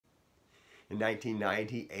In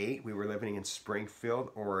 1998, we were living in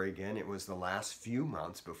Springfield, Oregon. It was the last few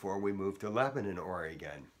months before we moved to Lebanon,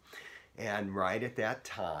 Oregon. And right at that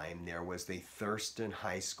time, there was the Thurston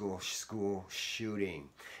High School shooting.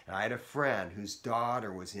 And I had a friend whose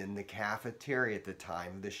daughter was in the cafeteria at the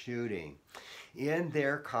time of the shooting. In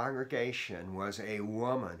their congregation was a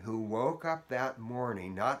woman who woke up that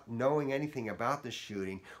morning not knowing anything about the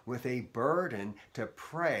shooting with a burden to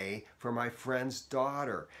pray for my friend's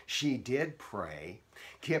daughter. She did pray.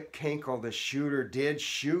 Kip Kinkle, the shooter, did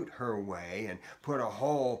shoot her way and put a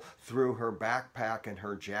hole through her backpack and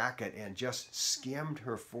her jacket and just skimmed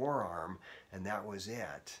her forearm, and that was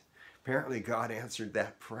it. Apparently God answered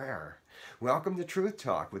that prayer. Welcome to Truth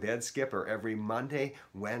Talk with Ed Skipper every Monday,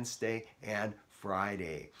 Wednesday, and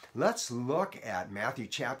Friday. Let's look at Matthew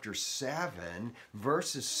chapter 7,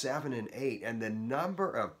 verses 7 and 8, and the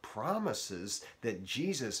number of promises that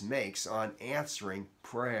Jesus makes on answering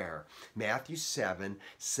prayer. Matthew 7,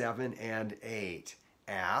 7 and 8.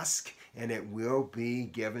 Ask, and it will be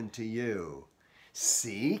given to you.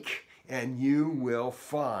 Seek, and you will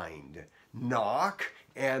find. Knock,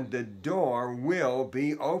 and the door will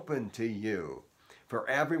be open to you. For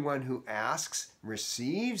everyone who asks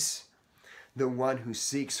receives, the one who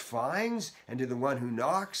seeks finds, and to the one who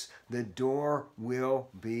knocks, the door will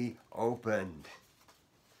be opened.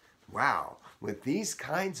 Wow, with these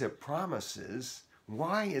kinds of promises,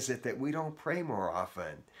 why is it that we don't pray more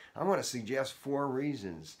often? I want to suggest 4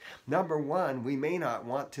 reasons. Number 1, we may not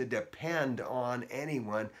want to depend on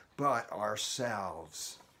anyone but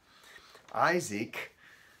ourselves. Isaac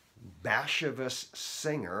Bashevis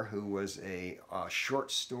Singer, who was a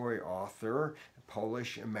short story author,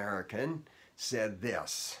 Polish-American, said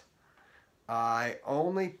this: I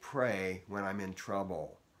only pray when I'm in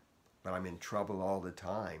trouble, but I'm in trouble all the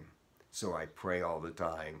time, so I pray all the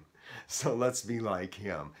time. So let's be like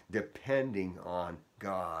him, depending on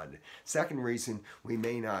God. Second reason we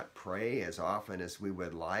may not pray as often as we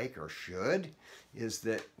would like or should is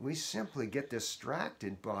that we simply get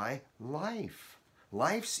distracted by life.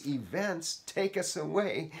 Life's events take us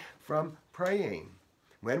away from praying.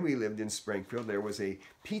 When we lived in Springfield, there was a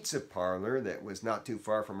pizza parlor that was not too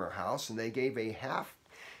far from our house, and they gave a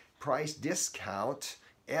half-price discount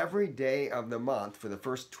every day of the month for the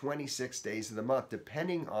first 26 days of the month,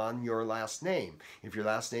 depending on your last name. If your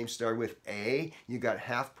last name started with A, you got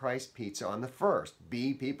half-price pizza on the first.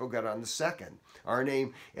 B, people got on the second. Our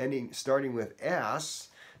name starting with S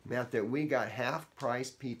meant that we got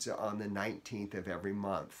half-price pizza on the 19th of every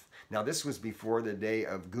month. Now, this was before the day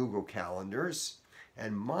of Google Calendars.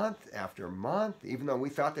 And month after month, even though we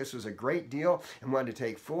thought this was a great deal and wanted to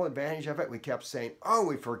take full advantage of it, we kept saying, oh,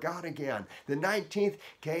 we forgot again. The 19th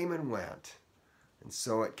came and went. And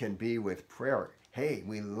so it can be with prayer. Hey,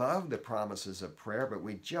 we love the promises of prayer, but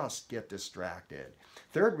we just get distracted.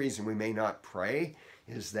 Third reason we may not pray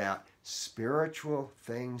is that spiritual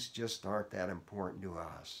things just aren't that important to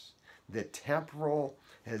us. The temporal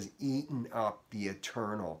has eaten up the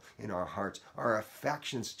eternal in our hearts. Our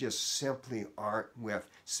affections just simply aren't with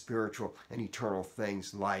spiritual and eternal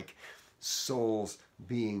things like souls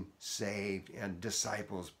being saved and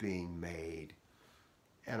disciples being made.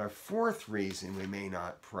 And our fourth reason we may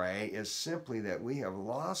not pray is simply that we have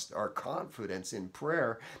lost our confidence in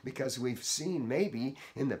prayer because we've seen maybe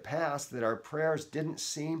in the past that our prayers didn't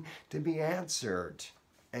seem to be answered.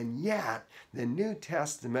 And yet, the New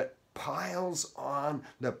Testament piles on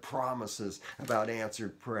the promises about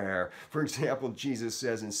answered prayer. For example, Jesus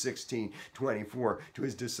says in 16:24 to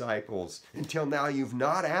his disciples, until now you've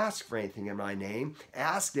not asked for anything in my name.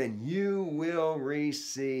 Ask and you will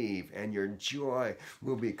receive, and your joy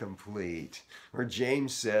will be complete. Or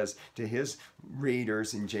James says to his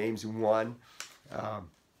readers in James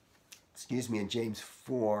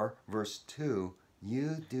 4, verse 2,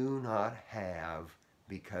 you do not have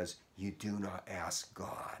because you do not ask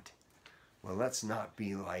God. Well, let's not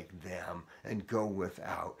be like them and go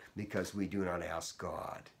without because we do not ask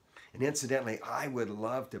God. And incidentally, I would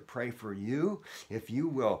love to pray for you. If you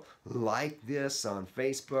will like this on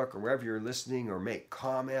Facebook or wherever you're listening or make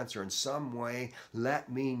comments or in some way,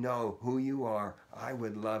 let me know who you are. I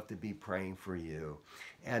would love to be praying for you.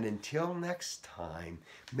 And until next time,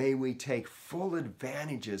 may we take full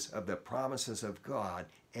advantages of the promises of God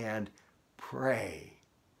and pray.